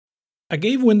I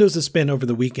gave Windows a spin over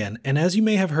the weekend, and as you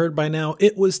may have heard by now,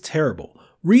 it was terrible.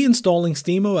 Reinstalling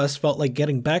SteamOS felt like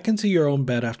getting back into your own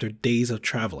bed after days of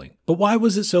traveling. But why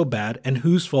was it so bad, and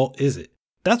whose fault is it?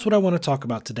 That's what I want to talk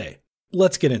about today.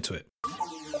 Let's get into it.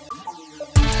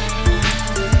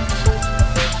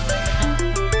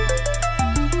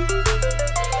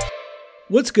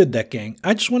 What's good, Deck Gang?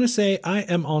 I just want to say I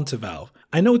am on to Valve.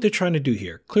 I know what they're trying to do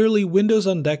here. Clearly, Windows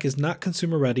on Deck is not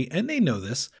consumer ready, and they know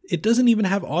this. It doesn't even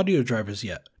have audio drivers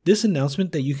yet. This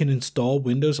announcement that you can install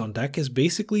Windows on Deck is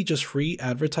basically just free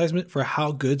advertisement for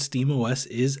how good SteamOS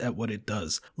is at what it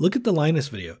does. Look at the Linus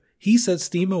video. He said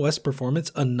SteamOS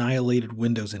performance annihilated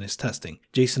Windows in his testing.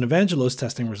 Jason Evangelo's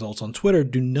testing results on Twitter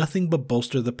do nothing but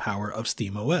bolster the power of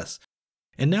SteamOS.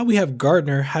 And now we have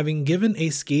Gartner having given a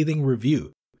scathing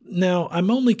review. Now, I'm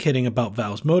only kidding about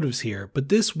Valve's motives here, but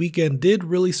this weekend did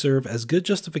really serve as good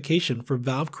justification for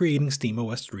Valve creating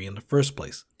SteamOS 3 in the first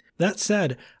place. That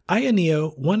said, Aya Neo,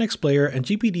 One X Player, and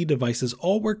GPD devices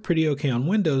all work pretty okay on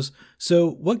Windows, so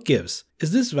what gives?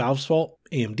 Is this Valve's fault?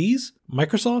 AMD's?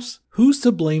 Microsoft's? Who's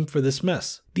to blame for this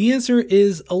mess? The answer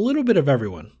is a little bit of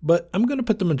everyone, but I'm going to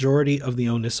put the majority of the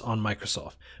onus on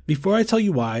Microsoft. Before I tell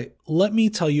you why, let me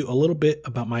tell you a little bit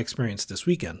about my experience this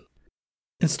weekend.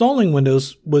 Installing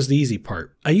Windows was the easy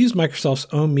part. I used Microsoft's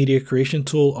own media creation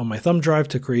tool on my thumb drive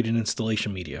to create an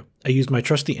installation media. I used my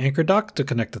trusty Anchor dock to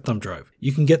connect the thumb drive.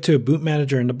 You can get to a boot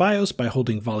manager in the BIOS by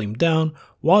holding volume down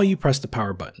while you press the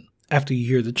power button. After you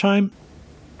hear the chime,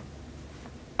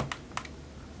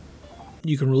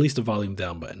 you can release the volume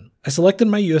down button. I selected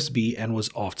my USB and was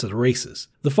off to the races.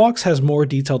 The Fox has more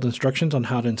detailed instructions on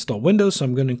how to install Windows, so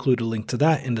I'm going to include a link to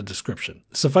that in the description.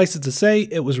 Suffice it to say,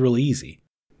 it was really easy.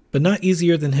 But not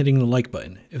easier than hitting the like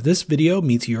button. If this video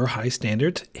meets your high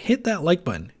standards, hit that like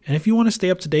button. And if you want to stay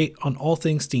up to date on all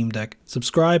things Steam Deck,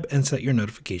 subscribe and set your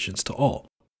notifications to all.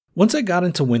 Once I got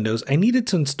into Windows, I needed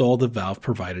to install the Valve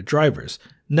provided drivers,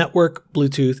 network,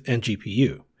 Bluetooth, and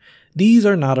GPU. These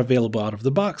are not available out of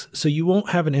the box, so you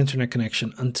won't have an internet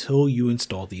connection until you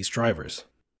install these drivers.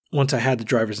 Once I had the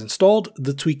drivers installed,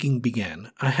 the tweaking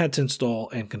began. I had to install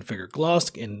and configure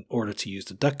Glosk in order to use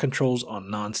the deck controls on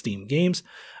non-Steam games.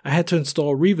 I had to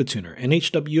install Riva Tuner and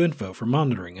HW Info for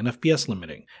monitoring and FPS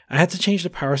limiting. I had to change the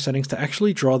power settings to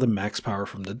actually draw the max power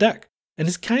from the deck. And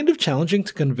it's kind of challenging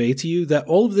to convey to you that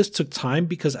all of this took time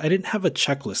because I didn't have a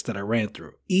checklist that I ran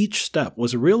through. Each step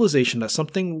was a realization that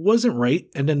something wasn't right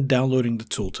and then downloading the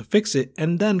tool to fix it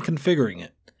and then configuring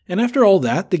it. And after all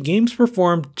that, the games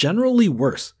performed generally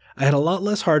worse. I had a lot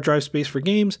less hard drive space for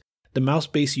games, the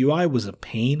mouse-based UI was a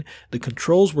pain, the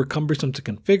controls were cumbersome to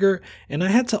configure, and I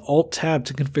had to Alt-Tab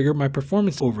to configure my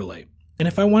performance overlay. And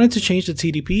if I wanted to change the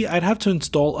TDP, I'd have to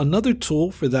install another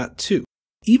tool for that too.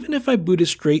 Even if I booted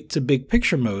straight to big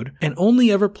picture mode and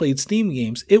only ever played Steam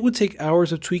games, it would take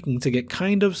hours of tweaking to get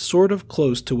sort of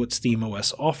close to what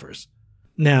SteamOS offers.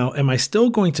 Now, am I still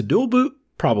going to dual boot?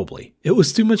 Probably. It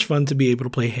was too much fun to be able to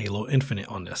play Halo Infinite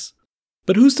on this.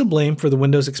 But who's to blame for the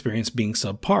Windows experience being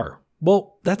subpar?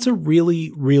 Well, that's a really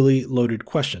loaded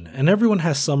question, and everyone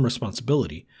has some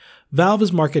responsibility. Valve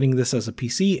is marketing this as a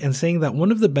PC and saying that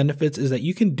one of the benefits is that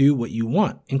you can do what you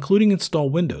want, including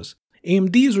install Windows.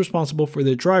 AMD is responsible for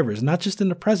their drivers, not just in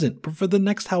the present, but for the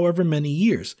next however many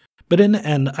years. But in the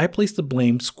end, I place the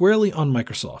blame squarely on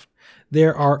Microsoft.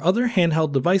 There are other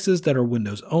handheld devices that are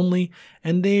Windows only,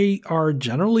 and they are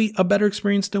generally a better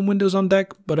experience than Windows on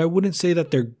Deck, but I wouldn't say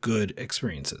that they're good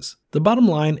experiences. The bottom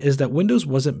line is that Windows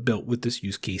wasn't built with this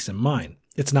use case in mind.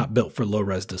 It's not built for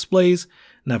low-res displays,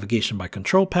 navigation by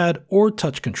control pad, or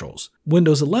touch controls.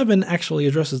 Windows 11 actually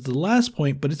addresses the last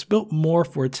point, but it's built more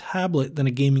for a tablet than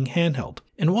a gaming handheld.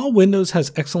 And while Windows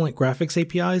has excellent graphics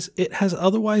APIs, it has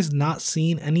otherwise not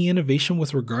seen any innovation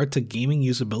with regard to gaming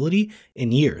usability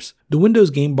in years. The Windows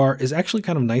game bar is actually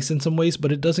kind of nice in some ways,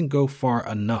 but it doesn't go far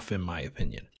enough in my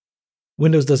opinion.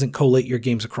 Windows doesn't collate your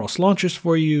games across launchers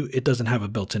for you, it doesn't have a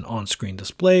built-in on-screen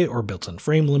display or built-in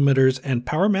frame limiters, and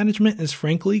power management is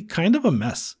frankly kind of a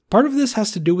mess. Part of this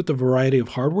has to do with the variety of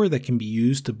hardware that can be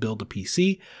used to build a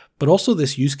PC, but also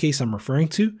this use case I'm referring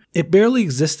to, it barely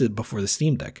existed before the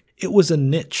Steam Deck. It was a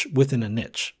niche within a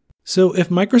niche. So if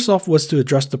Microsoft was to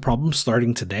address the problem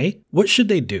starting today, what should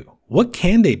they do? What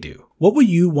can they do? What would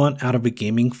you want out of a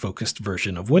gaming-focused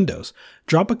version of Windows?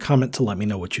 Drop a comment to let me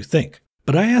know what you think.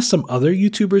 But I asked some other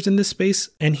YouTubers in this space,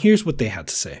 and here's what they had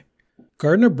to say.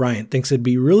 Gardner Bryant thinks it'd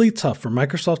be really tough for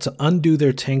Microsoft to undo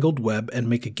their tangled web and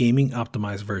make a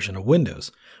gaming-optimized version of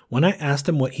Windows. When I asked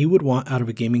him what he would want out of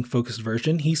a gaming-focused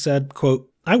version, he said, quote,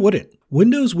 "I wouldn't.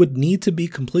 Windows would need to be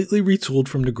completely retooled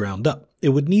from the ground up. It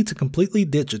would need to completely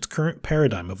ditch its current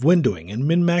paradigm of windowing and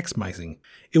min-maximizing.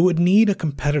 It would need a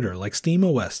competitor like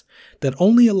SteamOS that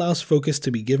only allows focus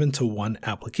to be given to one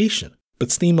application. But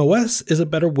SteamOS is a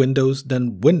better Windows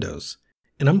than Windows,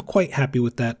 and I'm quite happy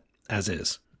with that as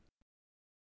is.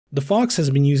 The Fox has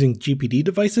been using GPD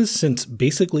devices since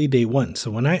basically day one,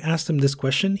 so when I asked him this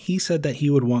question, he said that he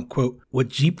would want, quote, what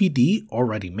GPD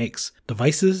already makes,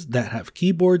 devices that have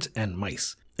keyboards and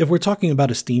mice. If we're talking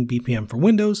about a Steam BPM for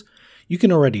Windows, you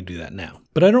can already do that now.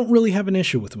 But I don't really have an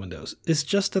issue with Windows, it's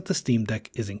just that the Steam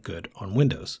Deck isn't good on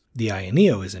Windows. The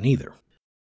Ayaneo isn't either.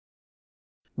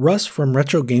 Russ from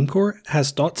Retro Gamecore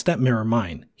has thoughts that mirror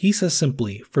mine. He says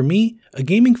simply, for me, a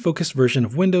gaming-focused version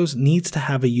of Windows needs to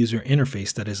have a user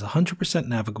interface that is 100%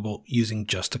 navigable using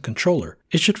just a controller.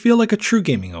 It should feel like a true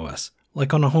gaming OS,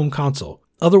 like on a home console.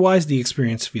 Otherwise, the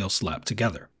experience feels slapped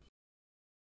together.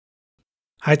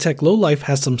 High-Tech Lowlife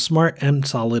has some smart and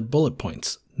solid bullet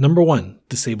points. Number 1,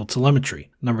 disable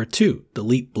telemetry. Number 2,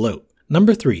 delete bloat.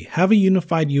 Number 3, have a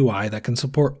unified UI that can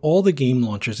support all the game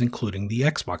launchers including the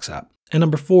Xbox app. And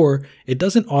number 4, it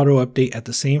doesn't auto-update at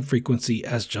the same frequency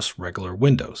as just regular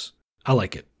Windows. I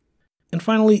like it. And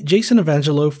finally, Jason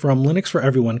Evangelo from Linux for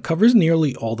Everyone covers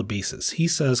nearly all the bases. He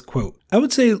says, quote, I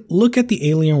would say look at the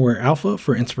Alienware Alpha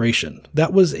for inspiration.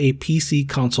 That was a PC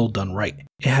console done right.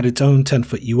 It had its own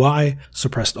 10-foot UI,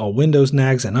 suppressed all Windows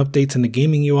nags and updates in the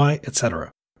gaming UI,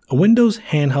 etc. A Windows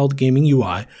handheld gaming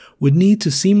UI would need to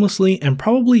seamlessly and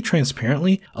probably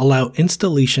transparently allow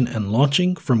installation and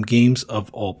launching from games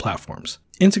of all platforms.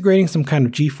 Integrating some kind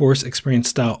of GeForce Experience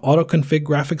style auto-config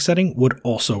graphics setting would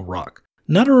also rock.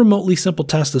 Not a remotely simple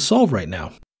task to solve right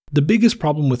now. The biggest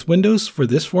problem with Windows for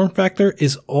this form factor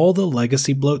is all the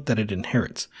legacy bloat that it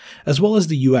inherits, as well as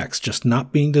the UX just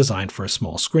not being designed for a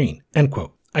small screen. End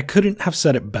quote. I couldn't have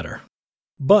said it better.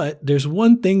 But there's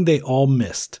one thing they all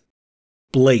missed.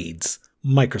 Blades.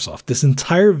 Microsoft, this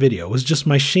entire video was just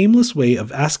my shameless way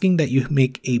of asking that you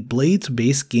make a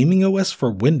Blades-based gaming OS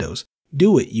for Windows.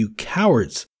 Do it, you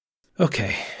cowards.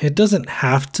 Okay, it doesn't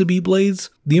have to be Blades.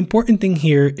 The important thing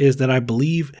here is that I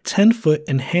believe 10-foot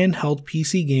and handheld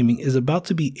PC gaming is about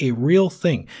to be a real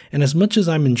thing, and as much as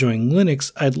I'm enjoying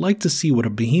Linux, I'd like to see what a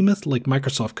behemoth like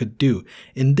Microsoft could do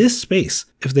in this space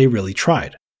if they really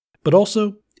tried. But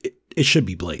also, it should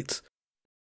be Blades.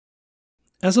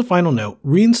 As a final note,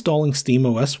 reinstalling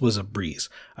SteamOS was a breeze.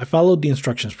 I followed the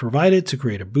instructions provided to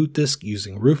create a boot disk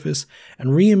using Rufus and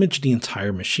reimaged the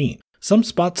entire machine. Some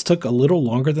spots took a little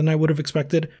longer than I would have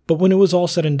expected, but when it was all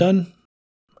said and done,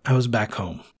 I was back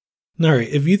home. Alright,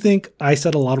 if you think I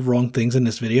said a lot of wrong things in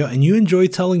this video and you enjoy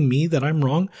telling me that I'm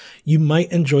wrong, you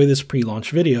might enjoy this pre-launch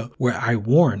video where I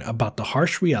warn about the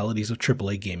harsh realities of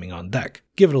AAA gaming on deck.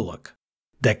 Give it a look.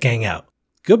 Deck Gang out.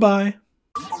 Goodbye!